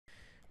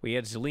We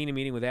had Zelina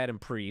meeting with Adam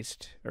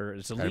Priest, or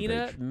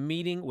Zelina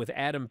meeting with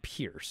Adam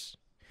Pearce.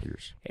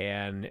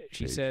 And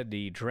she said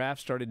the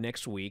draft started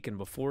next week, and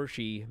before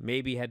she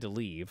maybe had to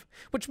leave,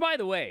 which, by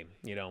the way,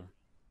 you know,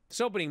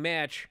 this opening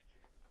match,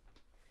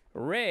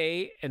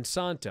 Ray and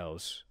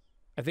Santos,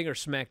 I think, are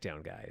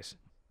SmackDown guys.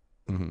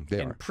 They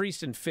are. And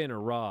Priest and Finn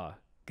are Raw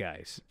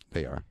guys.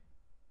 They are.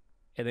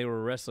 And they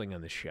were wrestling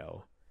on the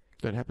show.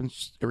 That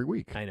happens every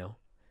week. I know.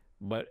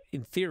 But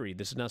in theory,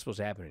 this is not supposed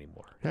to happen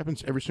anymore. It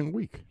happens every single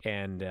week.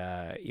 And,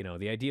 you know,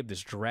 the idea of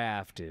this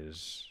draft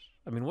is...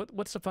 I mean,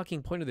 what's the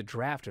fucking point of the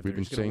draft if we've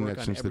been saying that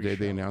since the day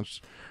they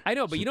announced? I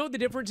know, but you know what the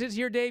difference is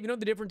here, Dave? You know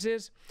what the difference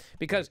is?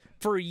 Because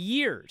for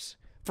years,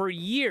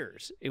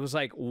 it was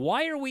like,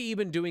 why are we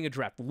even doing a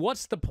draft?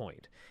 What's the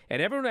point?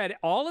 And everyone had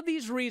all of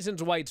these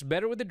reasons why it's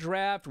better with the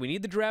draft. We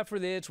need the draft for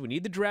this. We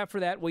need the draft for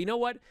that. Well, you know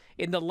what?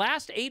 In the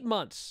last 8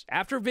 months,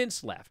 after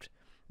Vince left,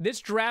 this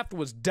draft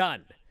was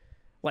done.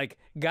 Like,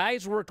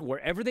 guys worked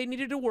wherever they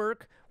needed to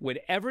work,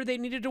 whenever they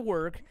needed to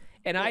work,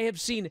 and I have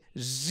seen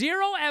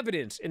zero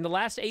evidence in the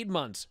last 8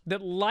 months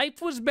that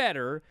life was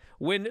better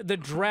when the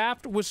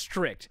draft was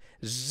strict.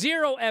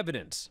 Zero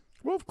evidence.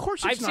 Well, of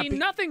course I've seen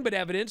nothing but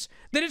evidence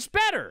that it's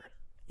better.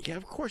 Yeah,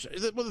 of course.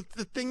 Well,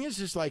 the thing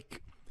is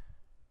like,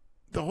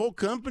 the whole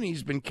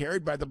company's been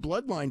carried by the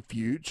bloodline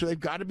feud, so they've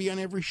got to be on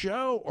every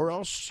show, or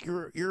else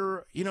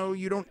you know,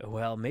 you don't.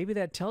 Well, maybe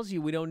that tells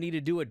you we don't need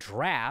to do a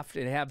draft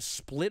and have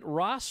split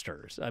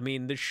rosters. I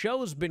mean, the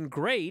show's been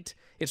great.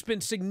 It's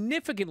been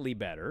significantly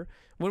better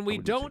when we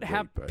don't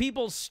have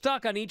people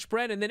stuck on each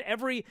brand, and then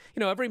every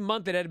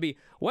month it had to be,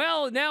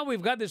 well, now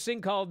we've got this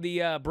thing called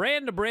the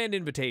brand-to-brand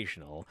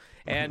invitational,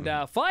 and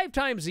 5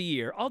 times a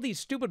year, all these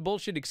stupid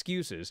bullshit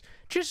excuses.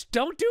 Just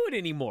don't do it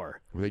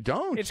anymore. Well, they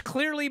don't. It's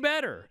clearly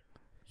better.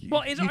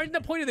 Well, aren't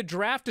the point of the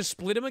draft to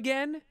split them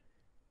again?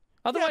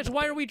 Otherwise,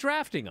 why are we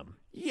drafting them?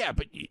 Yeah,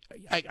 but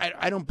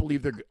I don't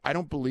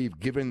believe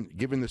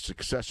given the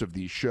success of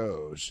these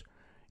shows,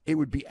 it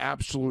would be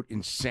absolute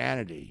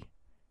insanity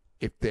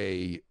if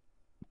they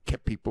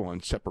kept people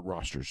on separate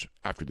rosters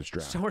after this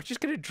draft. So we're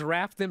just going to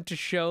draft them to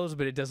shows,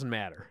 but it doesn't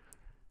matter.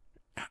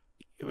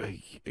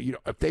 You know,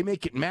 if they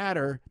make it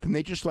matter, then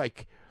they just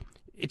like.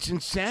 It's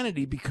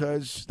insanity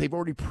because they've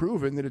already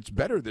proven that it's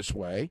better this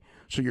way.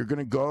 So you're going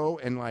to go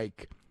and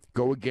like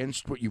go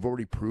against what you've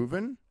already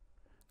proven.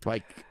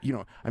 Like, you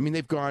know, I mean,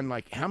 they've gone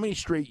like how many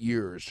straight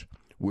years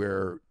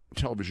where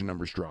television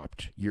numbers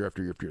dropped year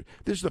after year after year.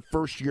 This is the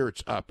first year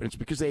it's up, and it's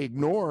because they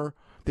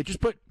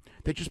just put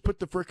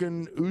the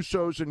frickin'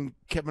 Usos and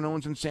Kevin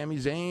Owens and Sami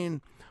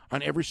Zayn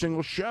on every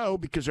single show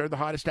because they're the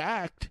hottest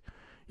act,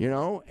 you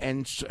know,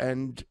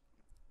 and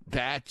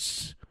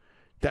that's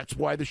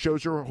why the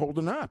shows are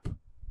holding up.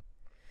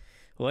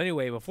 Well,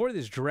 anyway, before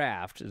this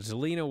draft,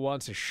 Zelina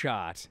wants a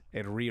shot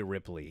at Rhea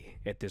Ripley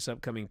at this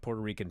upcoming Puerto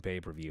Rican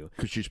pay-per-view.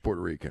 Because she's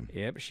Puerto Rican.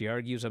 Yep, she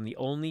argues, I'm the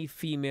only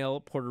female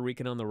Puerto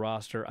Rican on the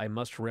roster I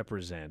must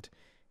represent.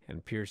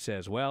 And Pierce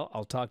says, well,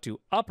 I'll talk to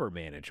upper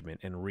management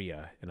and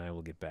Rhea, and I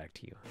will get back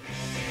to you.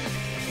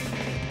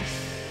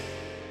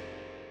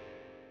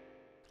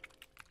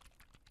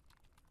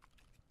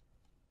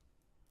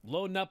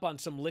 Loading up on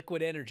some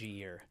liquid energy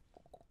here.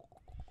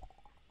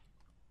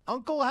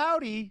 Uncle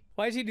Howdy.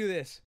 Why does he do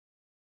this?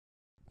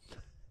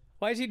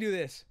 Why does he do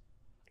this?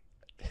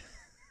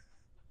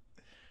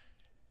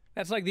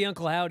 That's like the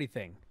Uncle Howdy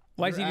thing.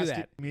 Why does he do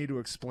that? Me to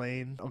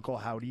explain Uncle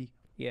Howdy?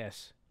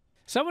 Yes.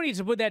 Someone needs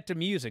to put that to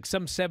music,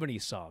 some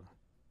 70s song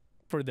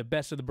for the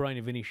best of the Bryan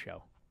and Vinny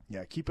show.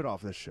 Yeah, keep it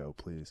off this show,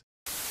 please.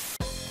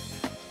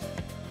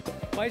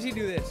 Why does he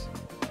do this?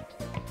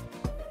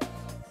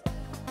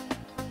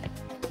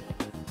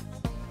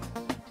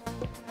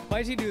 Why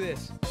does he do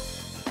this?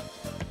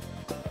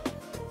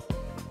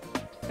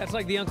 That's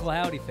like the Uncle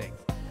Howdy thing.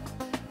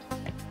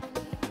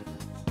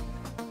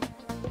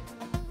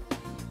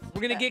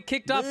 We're going to get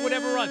kicked off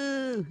whatever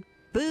run.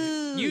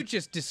 Boo! You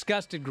just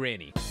disgusted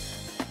Granny.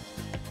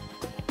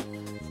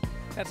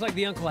 That's like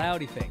the Uncle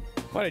Howdy thing.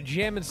 What a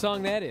jamming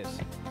song that is.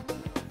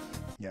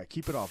 Yeah,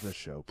 keep it off this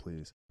show,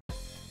 please.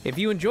 If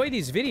you enjoy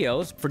these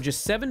videos, for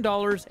just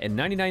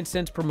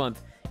 $7.99 per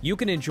month, you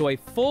can enjoy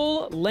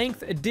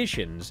full-length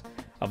editions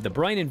of The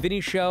Bryan and Vinny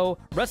Show,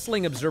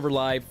 Wrestling Observer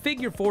Live,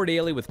 Figure 4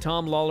 Daily with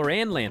Tom Lawler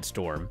and Lance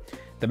Storm,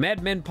 the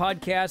Mad Men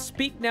Podcast,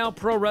 Speak Now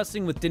Pro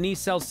Wrestling with Denise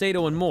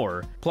Salcedo, and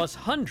more, plus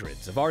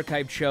hundreds of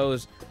archived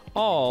shows,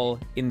 all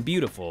in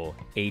beautiful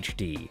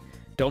HD.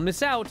 Don't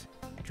miss out.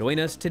 Join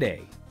us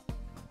today.